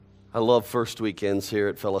I love first weekends here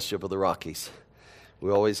at Fellowship of the Rockies. We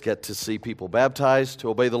always get to see people baptized, to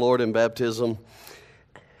obey the Lord in baptism,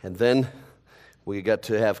 and then we get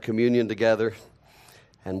to have communion together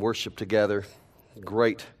and worship together.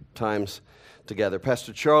 Great times together.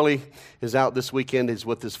 Pastor Charlie is out this weekend. He's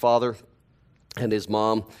with his father and his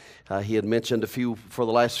mom. He had mentioned for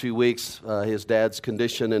the last few weeks his dad's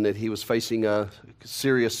condition and that he was facing a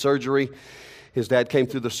serious surgery. His dad came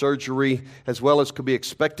through the surgery as well as could be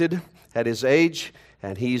expected at his age,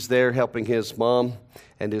 and he's there helping his mom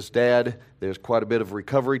and his dad. There's quite a bit of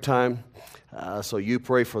recovery time, so you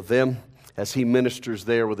pray for them as he ministers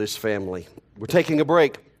there with his family. We're taking a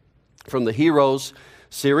break from the Heroes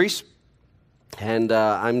series, and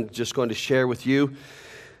I'm just going to share with you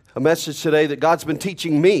a message today that God's been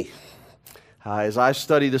teaching me as I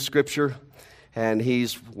study the Scripture, and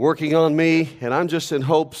He's working on me, and I'm just in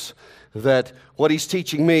hopes that what He's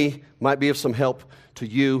teaching me might be of some help to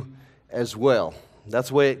you as well. That's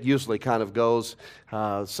the way it usually kind of goes.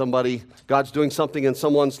 God's doing something in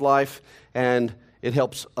someone's life, and it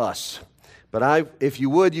helps us. But if you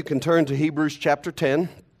would, you can turn to Hebrews chapter 10.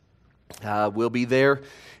 We'll be there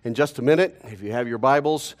in just a minute. If you have your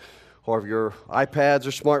Bibles or your iPads or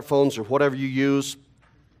smartphones or whatever you use,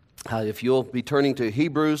 if you'll be turning to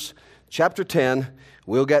Hebrews chapter 10,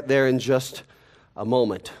 we'll get there in just a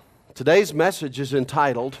moment. Today's message is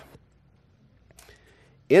entitled,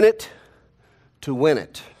 In It to Win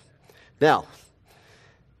It. Now,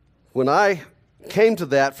 when I came to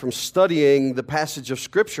that from studying the passage of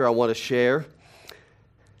Scripture I want to share,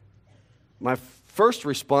 my first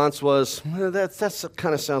response was, that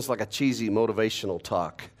kind of sounds like a cheesy motivational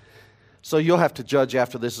talk. So you'll have to judge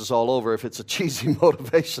after this is all over if it's a cheesy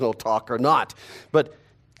motivational talk or not. But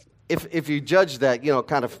if you judge that,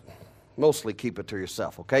 kind of mostly keep it to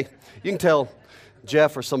yourself, okay? You can tell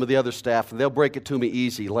Jeff or some of the other staff, and they'll break it to me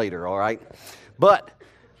easy later, all right? But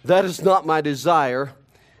that is not my desire,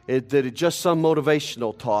 that it's just some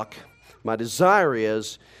motivational talk. My desire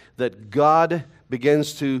is that God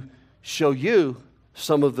begins to show you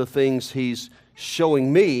some of the things He's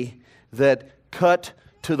showing me that cut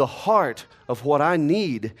to the heart of what I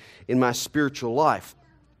need in my spiritual life.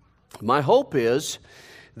 My hope is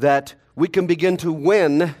that we can begin to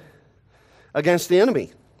win against the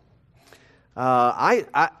enemy.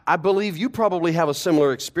 I believe you probably have a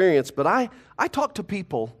similar experience, but I talk to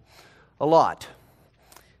people a lot.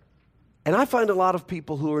 And I find a lot of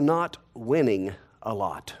people who are not winning a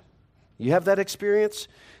lot. You have that experience?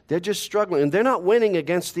 They're just struggling, and they're not winning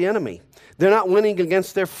against the enemy. They're not winning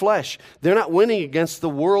against their flesh. They're not winning against the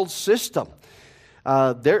world system.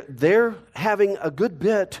 They're having a good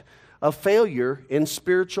bit of failure in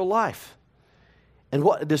spiritual life. And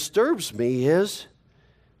what disturbs me is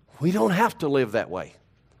we don't have to live that way.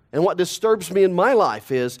 And what disturbs me in my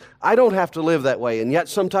life is I don't have to live that way, and yet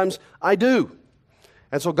sometimes I do.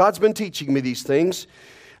 And so God's been teaching me these things,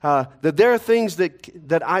 that there are things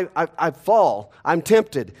that I fall, I'm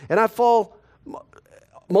tempted, and I fall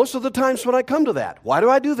most of the times when I come to that. Why do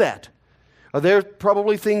I do that? Are there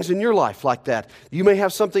probably things in your life like that? You may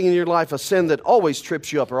have something in your life, a sin that always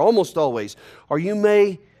trips you up, or almost always. Or you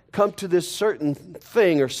may come to this certain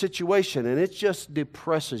thing or situation, and it just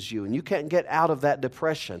depresses you, and you can't get out of that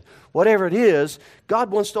depression. Whatever it is,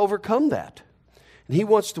 God wants to overcome that. And He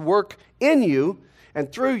wants to work in you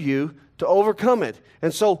and through you to overcome it.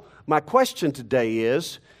 And so my question today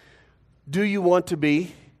is, do you want to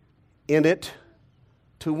be in it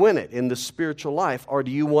to win it in the spiritual life, or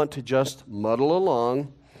do you want to just muddle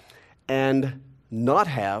along and not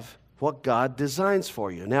have what God designs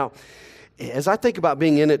for you? Now, as I think about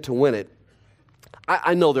being in it to win it,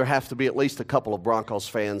 I know there have to be at least a couple of Broncos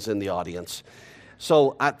fans in the audience.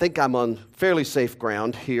 So I think I'm on fairly safe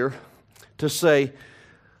ground here to say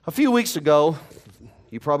a few weeks ago,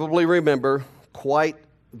 you probably remember quite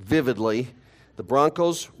vividly the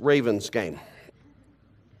Broncos-Ravens game.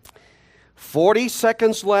 40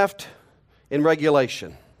 seconds left in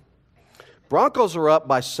regulation. Broncos are up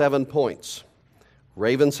by 7 points.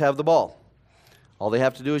 Ravens have the ball. All they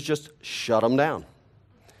have to do is just shut them down.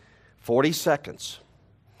 40 seconds.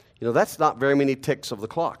 That's not very many ticks of the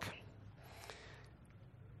clock.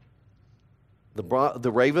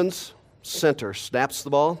 The Ravens center snaps the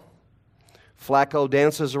ball. Flacco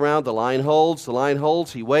dances around. The line holds.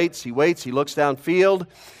 He waits. He looks downfield.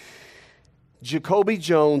 Jacoby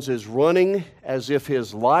Jones is running as if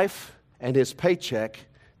his life and his paycheck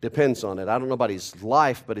depends on it. I don't know about his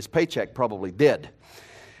life, but his paycheck probably did.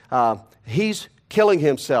 He's killing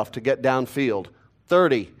himself to get downfield.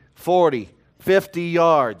 30, 40, 50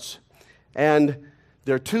 yards. And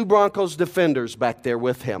there are two Broncos defenders back there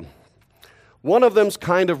with him. One of them's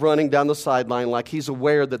kind of running down the sideline like he's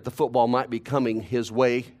aware that the football might be coming his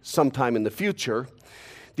way sometime in the future.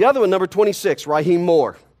 The other one, number 26, Raheem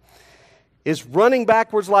Moore, is running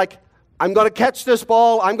backwards like, I'm going to catch this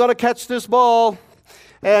ball, I'm going to catch this ball.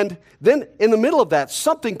 And then in the middle of that,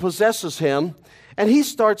 something possesses him, and he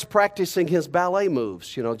starts practicing his ballet moves,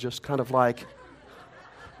 just kind of like.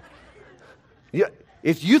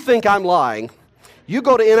 If you think I'm lying, you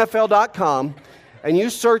go to NFL.com and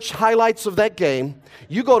you search highlights of that game.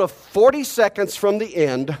 You go to 40 seconds from the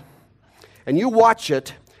end, and you watch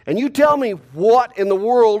it, and you tell me what in the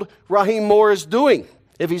world Raheem Moore is doing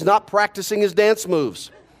if he's not practicing his dance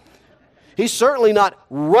moves. He's certainly not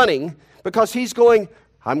running because he's going,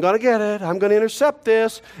 I'm going to get it, I'm going to intercept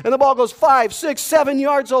this, and the ball goes 5, 6, 7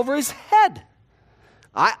 yards over his head.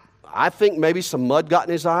 I think maybe some mud got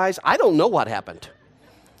in his eyes. I don't know what happened.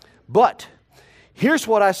 But here's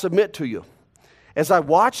what I submit to you. As I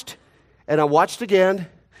watched, and I watched again,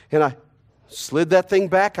 and I slid that thing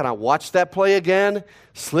back, and I watched that play again,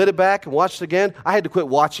 slid it back, and watched again, I had to quit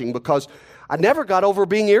watching because I never got over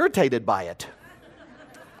being irritated by it.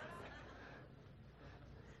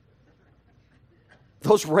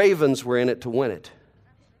 Those Ravens were in it to win it.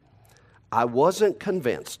 I wasn't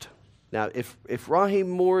convinced. Now, if Raheem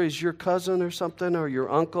Moore is your cousin or something, or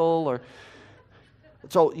your uncle,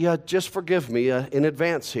 so yeah, just forgive me in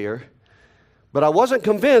advance here. But I wasn't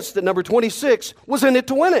convinced that number 26 was in it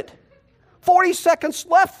to win it. 40 seconds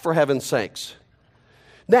left, for heaven's sakes.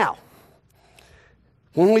 Now,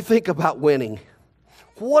 when we think about winning,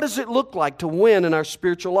 what does it look like to win in our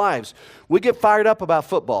spiritual lives? We get fired up about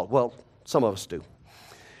football. Well, some of us do.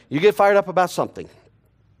 You get fired up about something.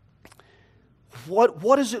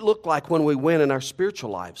 What does it look like when we win in our spiritual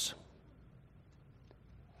lives?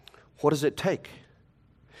 What does it take?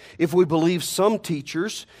 If we believe some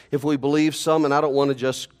teachers, if we believe some, and I don't want to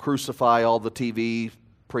just crucify all the TV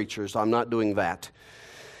preachers, I'm not doing that.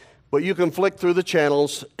 But you can flick through the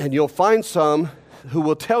channels and you'll find some who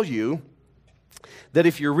will tell you that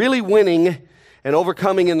if you're really winning and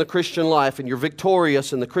overcoming in the Christian life and you're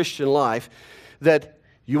victorious in the Christian life, that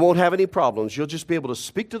you won't have any problems. You'll just be able to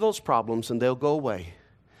speak to those problems and they'll go away.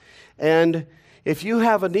 And if you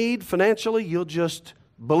have a need financially, you'll just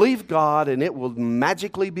believe God and it will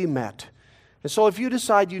magically be met. And so if you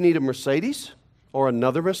decide you need a Mercedes or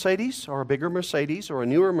another Mercedes or a bigger Mercedes or a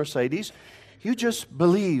newer Mercedes, you just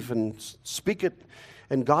believe and speak it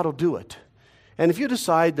and God will do it. And if you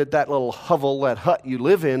decide that little hovel, that hut you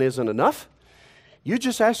live in isn't enough, you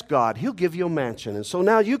just ask God. He'll give you a mansion. And so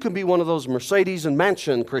now you can be one of those Mercedes and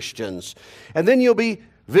mansion Christians. And then you'll be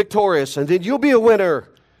victorious and then you'll be a winner.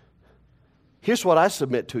 Here's what I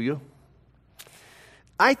submit to you.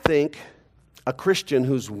 I think a Christian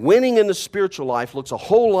who's winning in the spiritual life looks a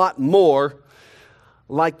whole lot more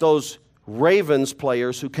like those Ravens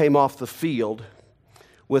players who came off the field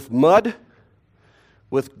with mud,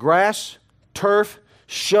 with grass, turf,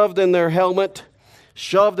 shoved in their helmet,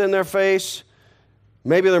 shoved in their face,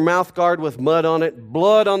 maybe their mouth guard with mud on it,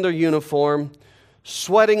 blood on their uniform,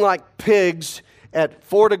 sweating like pigs at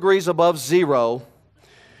 4 degrees above zero,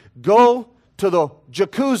 go to the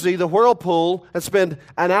jacuzzi, the whirlpool, and spend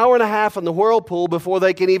an hour and a half in the whirlpool before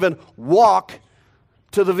they can even walk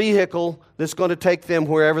to the vehicle that's going to take them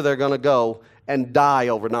wherever they're going to go and die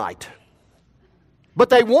overnight. But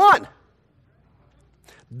they won.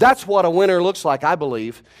 That's what a winner looks like, I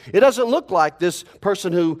believe. It doesn't look like this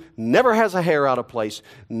person who never has a hair out of place,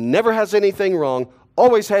 never has anything wrong,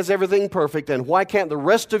 always has everything perfect, and why can't the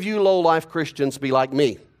rest of you low-life Christians be like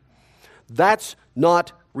me? That's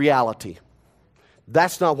not reality.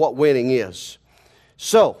 That's not what winning is.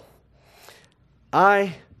 So,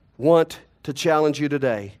 I want to challenge you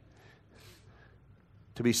today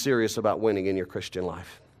to be serious about winning in your Christian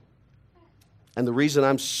life. And the reason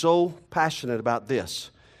I'm so passionate about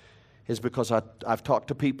this is because I've talked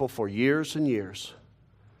to people for years and years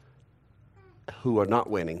who are not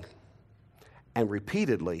winning and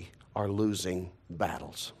repeatedly are losing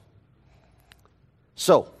battles.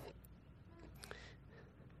 So,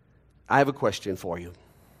 I have a question for you.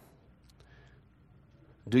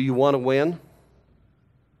 Do you want to win?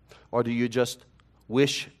 Or do you just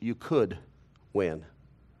wish you could win?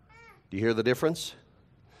 Do you hear the difference?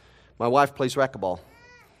 My wife plays racquetball.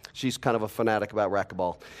 She's kind of a fanatic about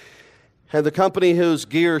racquetball. And the company whose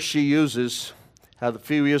gear she uses had a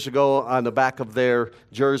few years ago on the back of their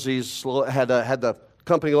jerseys had the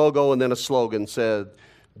company logo and then a slogan said,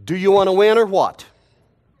 "Do you want to win or what?"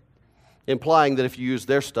 Implying that if you use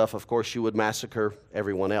their stuff, of course, you would massacre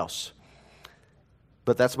everyone else.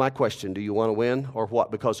 But that's my question. Do you want to win or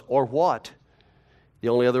what? Because, or what, the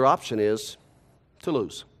only other option is to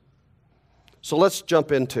lose. So let's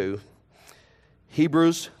jump into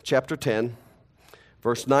Hebrews chapter 10,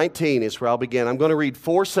 verse 19 is where I'll begin. I'm going to read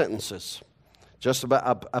 4 sentences, just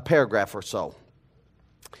about a paragraph or so.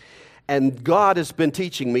 And God has been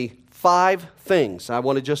teaching me 5 things. I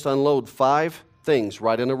want to just unload 5 things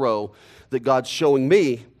right in a row that God's showing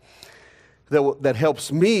me that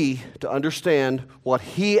helps me to understand what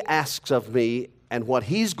He asks of me and what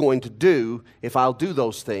He's going to do if I'll do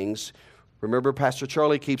those things. Remember, Pastor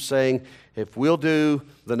Charlie keeps saying, if we'll do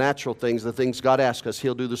the natural things, the things God asks us,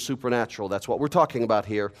 He'll do the supernatural. That's what we're talking about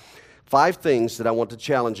here. 5 things that I want to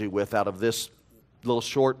challenge you with out of this little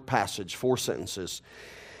short passage, 4 sentences.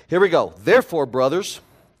 Here we go. Therefore, brothers,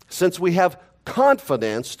 since we have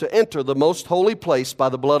confidence to enter the most holy place by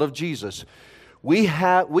the blood of Jesus, we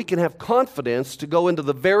can have confidence to go into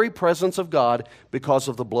the very presence of God because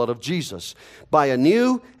of the blood of Jesus, by a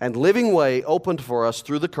new and living way opened for us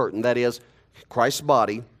through the curtain, that is, Christ's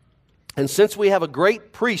body. And since we have a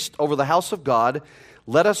great priest over the house of God,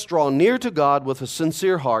 let us draw near to God with a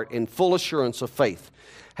sincere heart in full assurance of faith,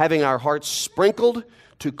 having our hearts sprinkled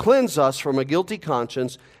to cleanse us from a guilty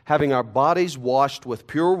conscience, having our bodies washed with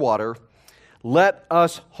pure water. Let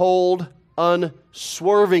us hold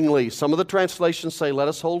unswervingly. Some of the translations say, let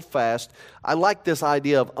us hold fast. I like this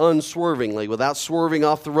idea of unswervingly, without swerving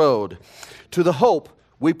off the road, to the hope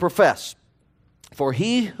we profess. For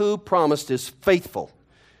He who promised is faithful.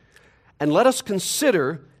 And let us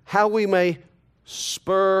consider how we may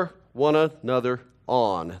spur one another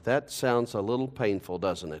on. That sounds a little painful,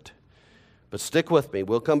 doesn't it? But stick with me.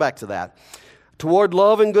 We'll come back to that. Toward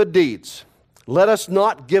love and good deeds. Let us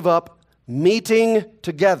not give up meeting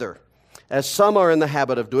together, as some are in the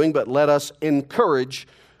habit of doing, but let us encourage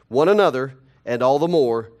one another, and all the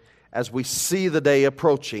more as we see the day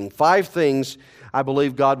approaching. 5 things I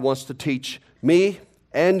believe God wants to teach me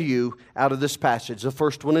and you out of this passage. The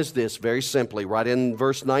first one is this, very simply, right in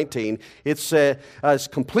verse 19. It's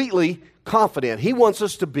completely confident. He wants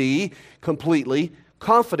us to be completely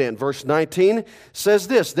confident. Verse 19 says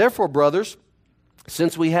this, therefore, brothers,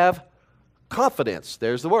 since we have confidence,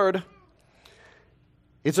 there's the word.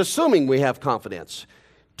 It's assuming we have confidence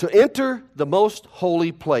to enter the most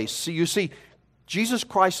holy place. See, you see, Jesus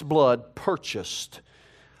Christ's blood purchased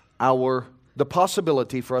the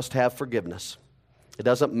possibility for us to have forgiveness. It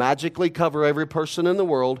doesn't magically cover every person in the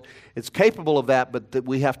world. It's capable of that, but that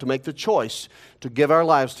we have to make the choice to give our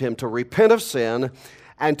lives to Him, to repent of sin,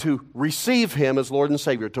 and to receive Him as Lord and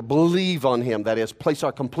Savior, to believe on Him, that is, place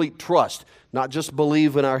our complete trust, not just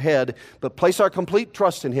believe in our head, but place our complete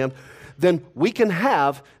trust in Him. Then we can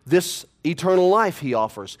have this eternal life He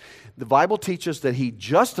offers. The Bible teaches that He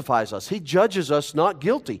justifies us. He judges us not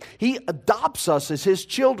guilty. He adopts us as His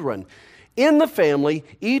children. In the family,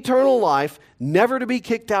 eternal life, never to be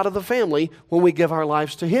kicked out of the family when we give our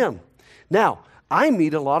lives to Him. Now, I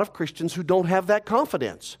meet a lot of Christians who don't have that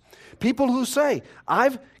confidence. People who say,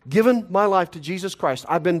 I've given my life to Jesus Christ.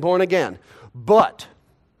 I've been born again. But,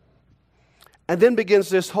 and then begins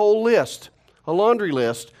this whole list, a laundry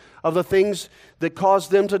list, of the things that cause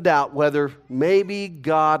them to doubt whether maybe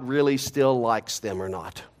God really still likes them or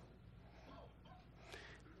not.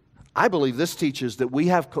 I believe this teaches that we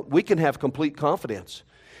can have complete confidence.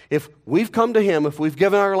 If we've come to Him, if we've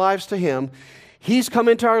given our lives to Him, He's come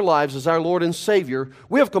into our lives as our Lord and Savior,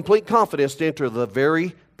 we have complete confidence to enter the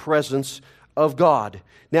very presence of God.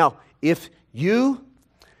 Now, if you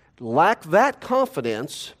lack that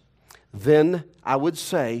confidence, then I would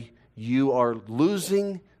say you are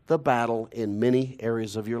losing the battle in many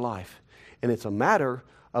areas of your life. And it's a matter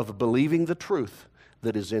of believing the truth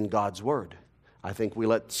that is in God's Word. I think we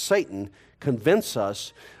let Satan convince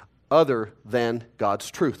us other than God's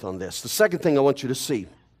truth on this. The second thing I want you to see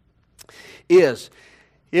is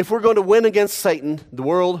if we're going to win against Satan, the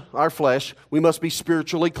world, our flesh, we must be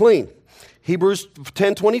spiritually clean. Hebrews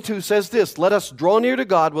 10:22 says this, let us draw near to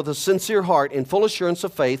God with a sincere heart in full assurance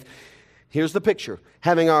of faith. Here's the picture.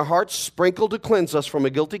 Having our hearts sprinkled to cleanse us from a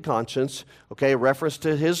guilty conscience. Okay, a reference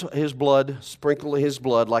to his blood, sprinkle His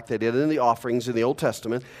blood like they did in the offerings in the Old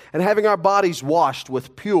Testament. And having our bodies washed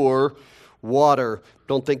with pure water.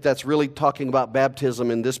 Don't think that's really talking about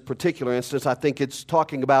baptism in this particular instance. I think it's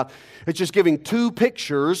just giving 2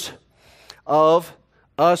 pictures of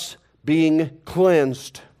us being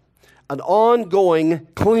cleansed. An ongoing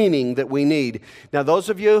cleaning that we need. Now, those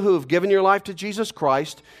of you who have given your life to Jesus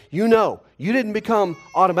Christ, you know you didn't become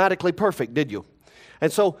automatically perfect, did you?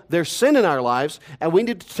 And so there's sin in our lives, and we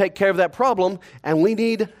need to take care of that problem, and we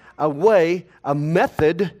need a way, a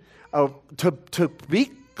method to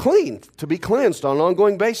be clean, to be cleansed on an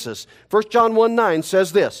ongoing basis. 1 John 1:9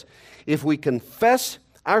 says this, if we confess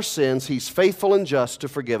our sins, He's faithful and just to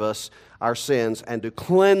forgive us our sins and to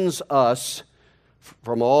cleanse us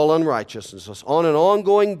from all unrighteousness on an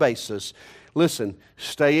ongoing basis. Listen,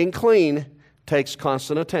 staying clean takes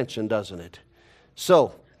constant attention, doesn't it?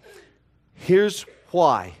 So, here's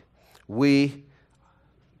why we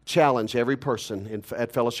challenge every person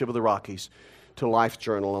at Fellowship of the Rockies to Life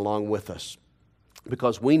Journal along with us.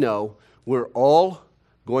 Because we know we're all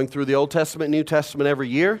going through the Old Testament and New Testament every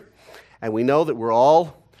year, and we know that we're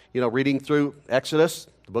all, reading through Exodus,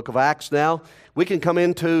 the book of Acts now. We can come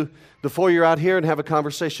into the foyer out here and have a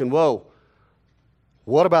conversation. Whoa,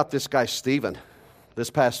 what about this guy Stephen? This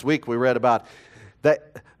past week we read about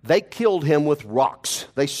that they killed him with rocks.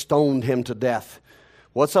 They stoned him to death.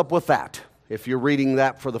 What's up with that? If you're reading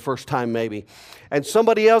that for the first time maybe. And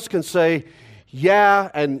somebody else can say, yeah,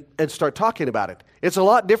 and start talking about it. It's a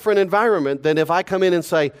lot different environment than if I come in and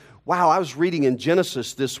say, wow, I was reading in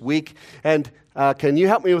Genesis this week, and can you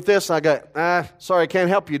help me with this? And I go, sorry, I can't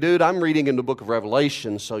help you, dude. I'm reading in the book of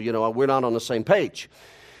Revelation, so, we're not on the same page.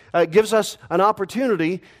 It gives us an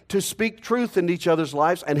opportunity to speak truth into each other's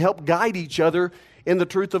lives and help guide each other in the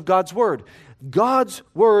truth of God's Word. God's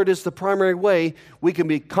Word is the primary way we can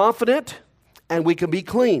be confident and we can be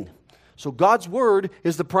clean. So God's Word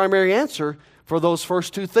is the primary answer for those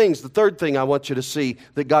first two things. The third thing I want you to see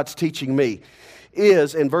that God's teaching me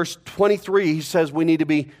is in verse 23, he says we need to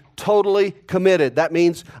be totally committed. That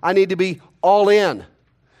means I need to be all in.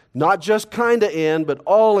 Not just kind of in, but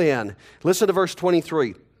all in. Listen to verse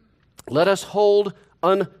 23. Let us hold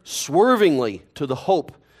unswervingly to the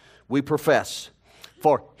hope we profess.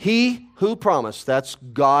 For he who promised, that's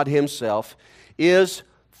God himself, is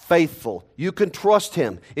faithful. You can trust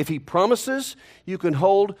him. If he promises, you can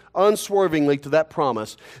hold unswervingly to that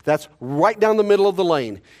promise. That's right down the middle of the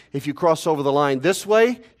lane. If you cross over the line this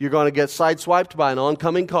way, you're going to get sideswiped by an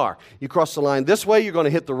oncoming car. You cross the line this way, you're going to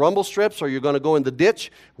hit the rumble strips, or you're going to go in the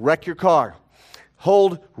ditch, wreck your car.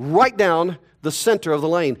 Hold right down the center of the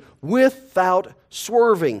lane without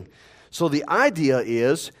swerving. So the idea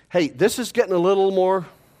is, hey, this is getting a little more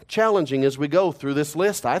challenging as we go through this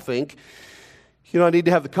list, I think. I need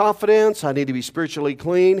to have the confidence. I need to be spiritually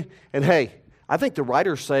clean. And hey, I think the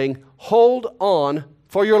writer's saying, hold on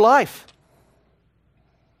for your life.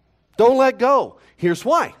 Don't let go. Here's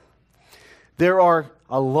why. There are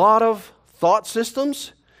a lot of thought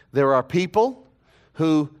systems. There are people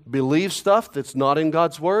who believe stuff that's not in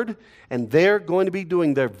God's Word, and they're going to be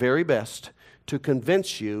doing their very best to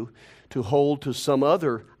convince you to hold to some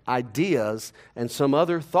other ideas and some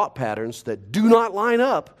other thought patterns that do not line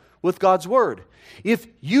up with God's Word. If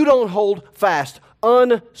you don't hold fast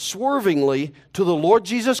unswervingly to the Lord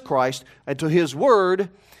Jesus Christ and to His Word,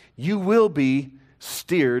 you will be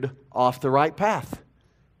steered off the right path.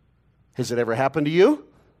 Has it ever happened to you?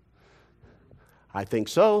 I think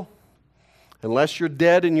so. Unless you're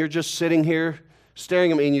dead and you're just sitting here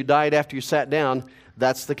staring at me and you died after you sat down,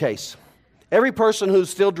 that's the case. Every person who's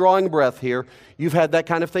still drawing breath here, you've had that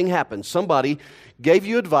kind of thing happen. Somebody gave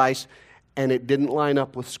you advice and it didn't line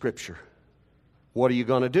up with Scripture. What are you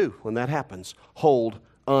going to do when that happens? Hold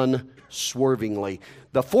unswervingly.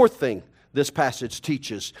 The fourth thing this passage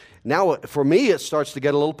teaches, now for me it starts to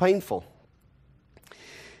get a little painful.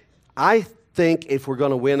 I think if we're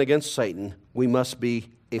going to win against Satan, we must be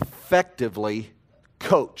effectively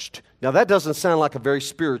coached. Now that doesn't sound like a very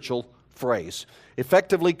spiritual phrase.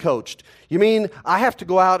 Effectively coached. You mean I have to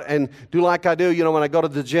go out and do like I do, when I go to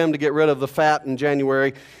the gym to get rid of the fat in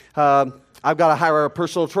January. I've got to hire a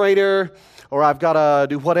personal trainer, or I've got to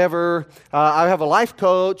do whatever. I have a life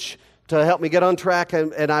coach to help me get on track,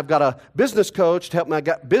 and I've got a business coach to help my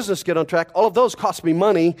business get on track. All of those cost me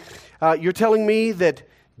money. You're telling me that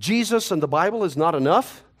Jesus and the Bible is not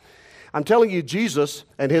enough? I'm telling you, Jesus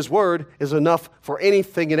and His Word is enough for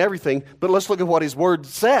anything and everything, but let's look at what His Word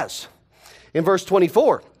says. In verse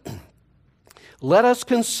 24, let us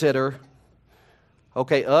consider,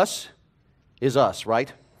 okay, us is us,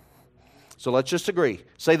 right? So let's just agree.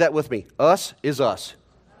 Say that with me. Us is us.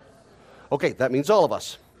 Okay, that means all of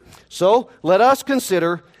us. So let us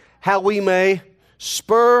consider how we may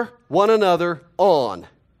spur one another on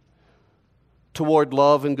toward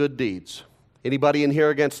love and good deeds. Anybody in here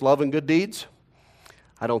against love and good deeds?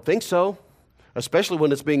 I don't think so, especially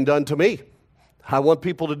when it's being done to me. I want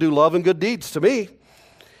people to do love and good deeds to me.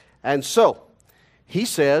 And so, he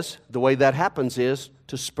says the way that happens is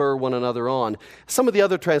to spur one another on. Some of the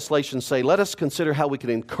other translations say, let us consider how we can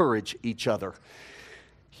encourage each other.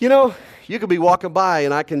 You could be walking by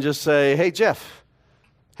and I can just say, hey, Jeff,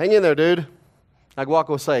 hang in there, dude. I walk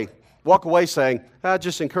away saying, I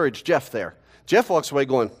just encouraged Jeff there. Jeff walks away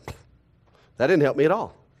going, that didn't help me at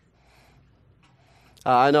all.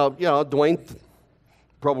 I know, Dwayne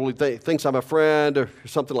probably thinks I'm a friend or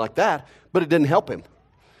something like that, but it didn't help him.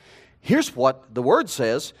 Here's what the Word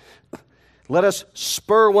says. Let us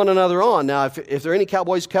spur one another on. Now, if there are any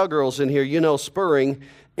cowboys, cowgirls in here, you know spurring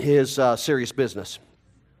is serious business.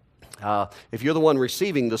 If you're the one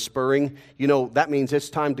receiving the spurring, you know that means it's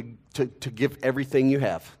time to give everything you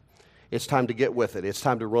have. It's time to get with it. It's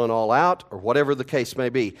time to run all out, or whatever the case may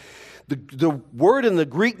be. The word in the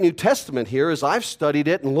Greek New Testament here, as I've studied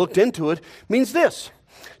it and looked into it, means this: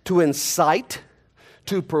 to incite,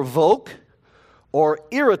 to provoke, or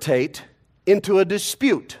irritate into a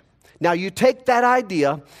dispute. Now, you take that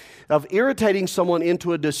idea of irritating someone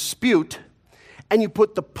into a dispute and you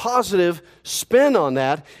put the positive spin on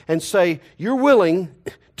that and say you're willing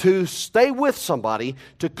to stay with somebody,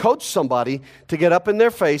 to coach somebody, to get up in their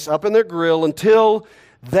face, up in their grill until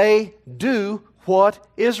they do what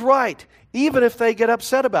is right, even if they get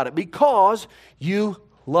upset about it, because you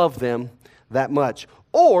love them that much.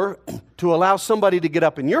 Or to allow somebody to get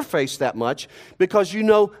up in your face that much because you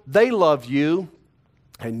know they love you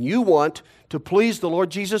and you want to please the Lord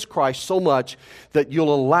Jesus Christ so much that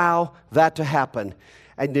you'll allow that to happen.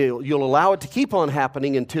 And you'll allow it to keep on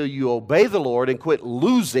happening until you obey the Lord and quit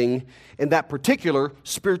losing in that particular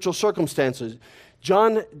spiritual circumstances.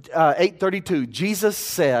 John 8:32, Jesus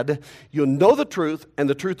said, you'll know the truth and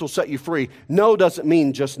the truth will set you free. No doesn't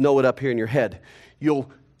mean just know it up here in your head.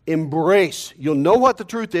 You'll know what the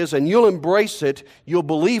truth is and you'll embrace it, you'll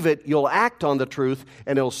believe it, you'll act on the truth,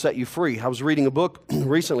 and it'll set you free. I was reading a book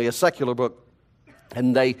recently, a secular book,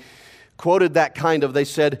 and they quoted that they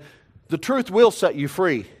said, the truth will set you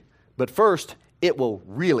free, but first, it will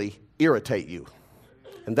really irritate you.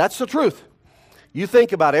 And that's the truth. You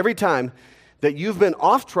think about every time that you've been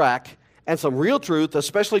off track and some real truth,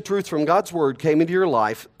 especially truth from God's Word, came into your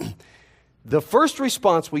life, the first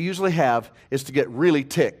response we usually have is to get really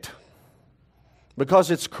ticked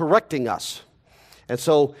because it's correcting us. And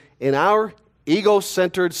so in our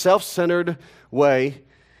ego-centered, self-centered way,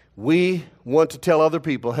 we want to tell other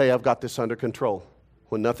people, hey, I've got this under control,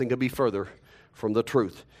 when nothing could be further from the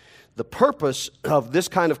truth. The purpose of this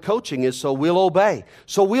kind of coaching is so we'll obey,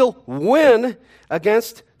 so we'll win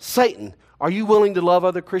against Satan. Are you willing to love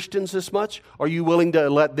other Christians this much? Are you willing to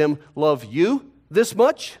let them love you this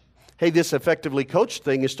much? Hey, this effectively coached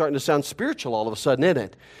thing is starting to sound spiritual all of a sudden, isn't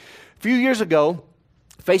it? A few years ago,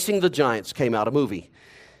 Facing the Giants came out, a movie.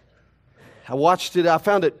 I watched it. I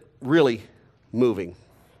found it really moving.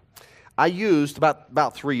 I used,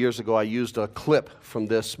 about 3 years ago, I used a clip from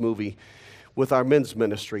this movie with our men's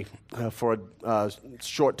ministry for a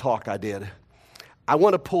short talk I did. I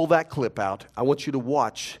want to pull that clip out. I want you to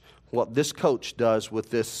watch what this coach does with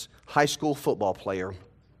this high school football player.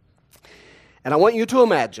 And I want you to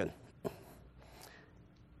imagine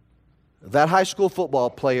that high school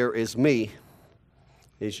football player is me,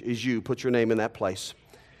 is you. Put your name in that place.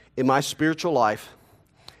 In my spiritual life,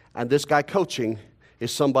 and this guy coaching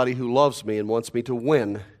is somebody who loves me and wants me to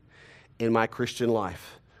win in my Christian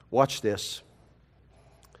life. Watch this.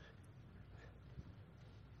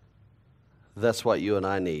 That's what you and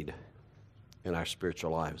I need in our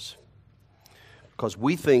spiritual lives. Because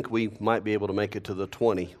we think we might be able to make it to the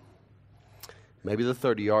 20, maybe the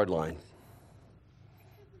 30-yard line.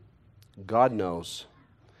 God knows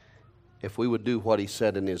if we would do what He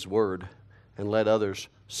said in His Word and let others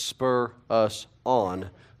spur us on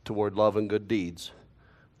toward love and good deeds,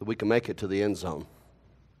 that we can make it to the end zone.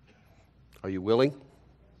 Are you willing?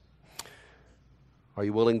 Are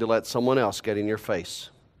you willing to let someone else get in your face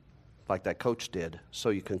like that coach did so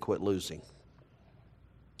you can quit losing?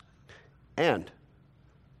 And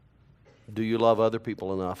do you love other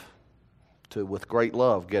people enough to, with great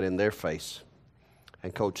love, get in their face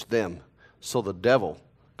and coach them so the devil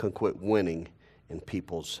can quit winning in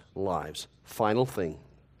people's lives? Final thing,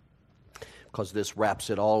 because this wraps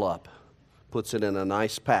it all up, puts it in a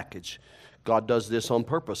nice package. God does this on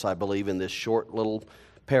purpose, I believe, in this short little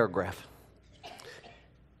paragraph.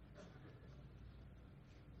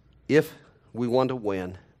 If we want to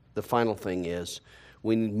win, the final thing is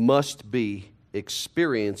we must be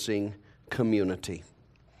experiencing community.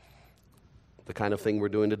 The kind of thing we're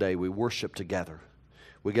doing today. We worship together.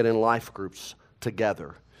 We get in life groups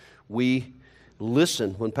together. We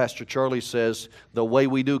listen when Pastor Charlie says the way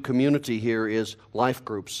we do community here is life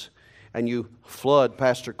groups. And you flood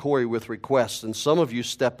Pastor Corey with requests. And some of you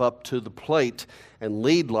step up to the plate and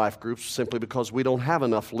lead life groups simply because we don't have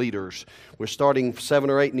enough leaders. We're starting 7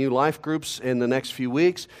 or 8 new life groups in the next few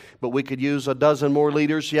weeks, but we could use a dozen more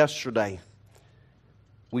leaders yesterday.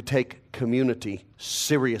 We take community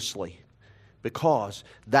seriously because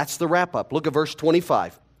that's the wrap-up. Look at verse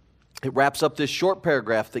 25. It wraps up this short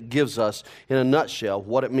paragraph that gives us, in a nutshell,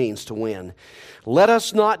 what it means to win. Let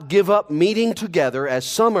us not give up meeting together, as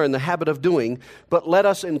some are in the habit of doing, but let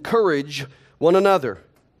us encourage one another.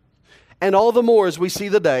 And all the more as we see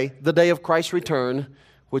the day of Christ's return,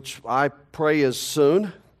 which I pray is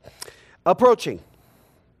soon, approaching.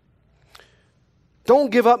 Don't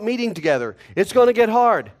give up meeting together. It's going to get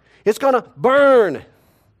hard. It's going to burn.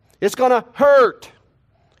 It's going to hurt.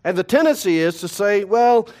 And the tendency is to say,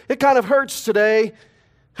 well, it kind of hurts today.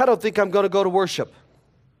 I don't think I'm going to go to worship.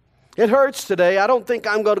 It hurts today. I don't think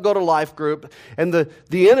I'm going to go to life group. And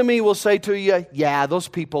the enemy will say to you, yeah, those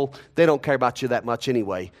people, they don't care about you that much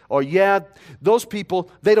anyway. Or yeah, those people,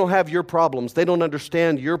 they don't have your problems. They don't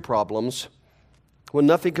understand your problems. When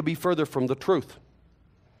nothing could be further from the truth.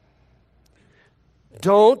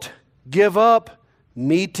 Don't give up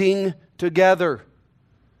meeting together.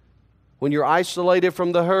 When you're isolated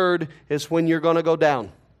from the herd is when you're going to go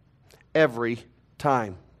down. Every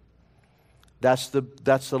time. That's the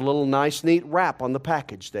little nice, neat wrap on the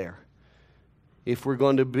package there. If we're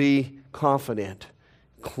going to be confident,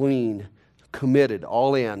 clean, committed,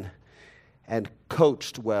 all in, and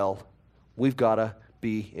coached well, we've got to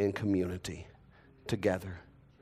be in community together.